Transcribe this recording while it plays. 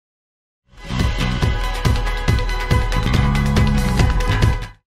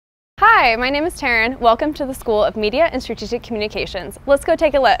Hi, my name is Taryn. Welcome to the School of Media and Strategic Communications. Let's go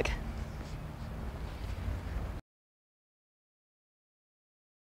take a look.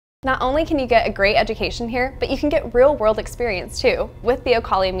 Not only can you get a great education here, but you can get real-world experience too with the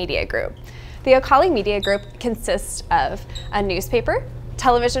Ocali Media Group. The Ocali Media Group consists of a newspaper,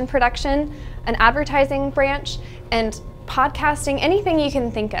 television production, an advertising branch, and podcasting, anything you can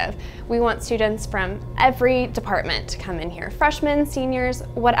think of. We want students from every department to come in here, freshmen, seniors,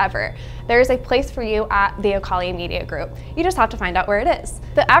 whatever. There is a place for you at the Ocali Media Group. You just have to find out where it is.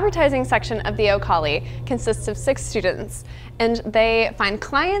 The advertising section of the Ocali consists of 6 students, and they find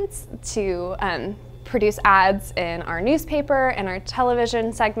clients to produce ads in our newspaper and our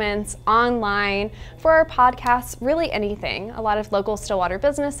television segments, online, for our podcasts, really anything. A lot of local Stillwater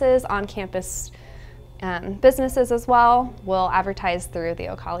businesses, on-campus businesses as well will advertise through the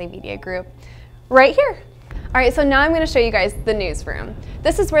Ocali Media Group right here. All right, so now I'm going to show you guys the newsroom.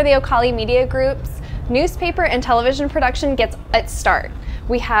 This is where the Ocali Media Group's newspaper and television production gets its start.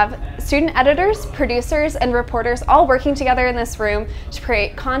 We have student editors, producers, and reporters all working together in this room to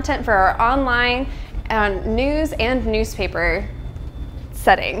create content for our online news and newspaper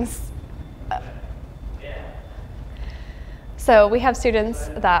settings. So we have students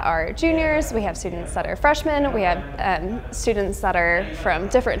that are juniors, we have students that are freshmen, we have students that are from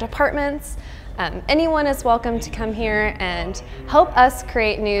different departments. Anyone is welcome to come here and help us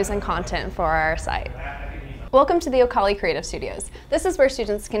create news and content for our site. Welcome to the Ocali Creative Studios. This is where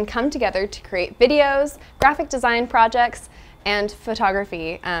students can come together to create videos, graphic design projects, and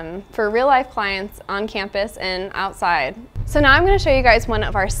photography for real-life clients on campus and outside. So now I'm going to show you guys one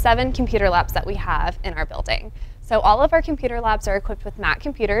of our 7 computer labs that we have in our building. So all of our computer labs are equipped with Mac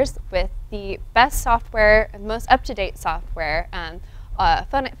computers with the best software, most up-to-date software.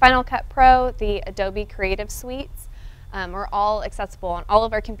 Final Cut Pro, the Adobe Creative Suites are all accessible on all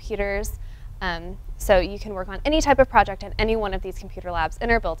of our computers. So you can work on any type of project in any one of these computer labs in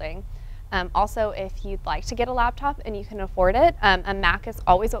our building. Also, if you'd like to get a laptop and you can afford it, a Mac is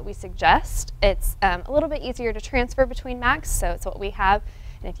always what we suggest. It's a little bit easier to transfer between Macs, so it's what we have.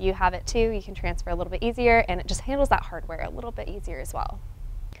 And if you have it too, you can transfer a little bit easier, and it just handles that hardware a little bit easier as well.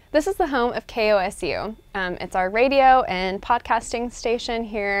 This is the home of KOSU. It's our radio and podcasting station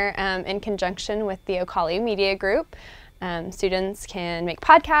here in conjunction with the Ocali Media Group. Students can make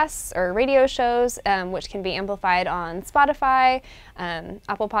podcasts or radio shows, which can be amplified on Spotify,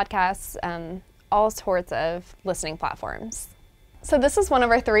 Apple Podcasts, all sorts of listening platforms. So this is one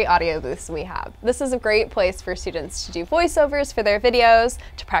of our 3 audio booths we have. This is a great place for students to do voiceovers for their videos,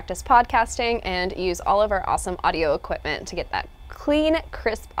 to practice podcasting, and use all of our awesome audio equipment to get that clean,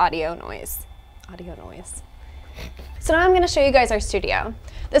 crisp audio noise. So now I'm going to show you guys our studio.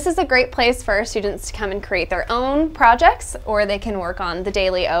 This is a great place for our students to come and create their own projects, or they can work on the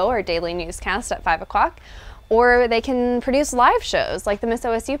Daily O, or daily newscast at 5 o'clock, or they can produce live shows like the Miss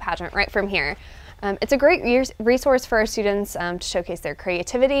OSU pageant right from here. It's a great resource for our students to showcase their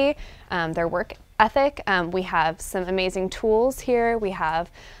creativity, their work ethic. We have some amazing tools here. We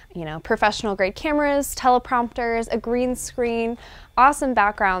have, professional grade cameras, teleprompters, a green screen, awesome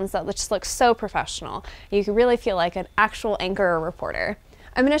backgrounds that just look so professional. You can really feel like an actual anchor or reporter.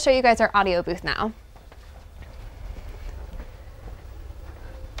 I'm going to show you guys our audio booth now.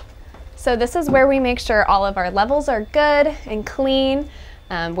 So this is where we make sure all of our levels are good and clean,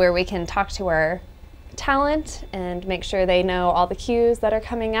 where we can talk to our talent and make sure they know all the cues that are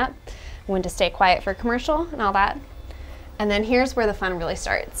coming up, when to stay quiet for commercial and all that. And then here's where the fun really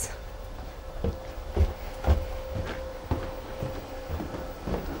starts.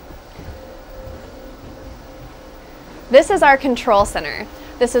 This is our control center.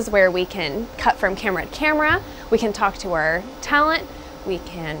 This is where we can cut from camera to camera, we can talk to our talent, we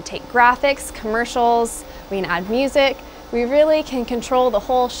can take graphics, commercials, we can add music. We really can control the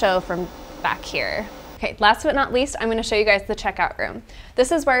whole show from back here. Okay, last but not least, I'm going to show you guys the checkout room.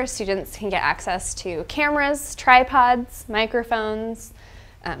 This is where students can get access to cameras, tripods, microphones,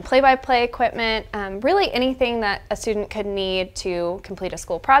 play-by-play equipment, really anything that a student could need to complete a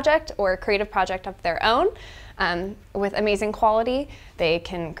school project or a creative project of their own. With amazing quality, they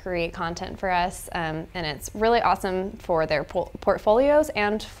can create content for us, and it's really awesome for their portfolios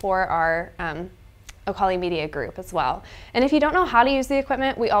and for our Ocali Media Group as well. And if you don't know how to use the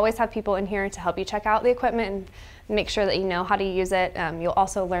equipment, we always have people in here to help you check out the equipment and make sure that you know how to use it. You'll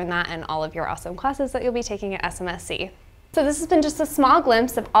also learn that in all of your awesome classes that you'll be taking at SMSC. So this has been just a small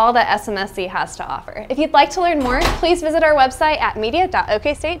glimpse of all that SMSC has to offer. If you'd like to learn more, please visit our website at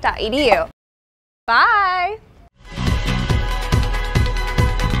media.okstate.edu. Bye!